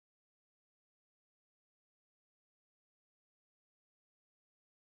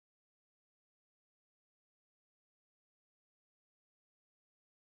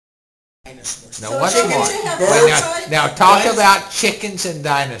dinosaurs. Now So what's chickens more? should have birds, birds, right? Now talk Dinos- about chickens and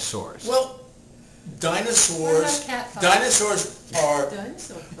dinosaurs. Well, dinosaurs are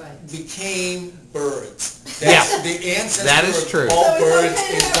Dinosaur fight. became birds. Yeah. That's the ancestor That is true. of all So it's birds okay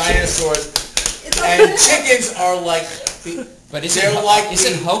to is have- dinosaurs. It's okay And to have- chickens are like the, But they're like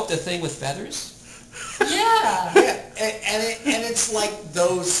isn't the, Hope the thing with feathers? Yeah. yeah, and it's like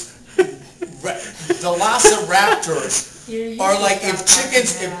those velociraptors are like if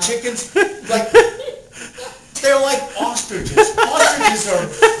chickens like they're like ostriches. Ostriches are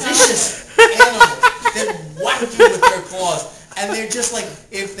vicious animals that whack you with their claws, and they're just like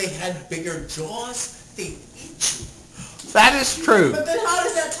if they had bigger jaws, they'd eat you. That is true. But then how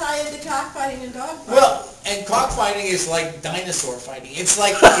does that tie into cockfighting and dogfighting? Well, and cockfighting is like dinosaur fighting. It's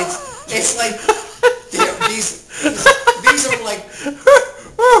like it's like these are like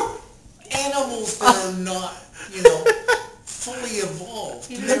animals that are not fully evolved.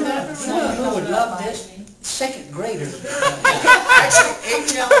 Someone who would love this, second grader. Actually,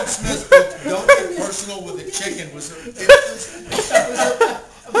 H. Allen Smith's book, Don't Get Personal with a Chicken, was a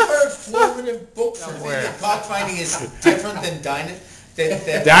very formative book for me. Where? That cockfighting is different than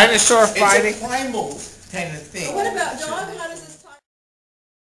Dinosaur it's fighting? a primal kind of thing. What about dog? How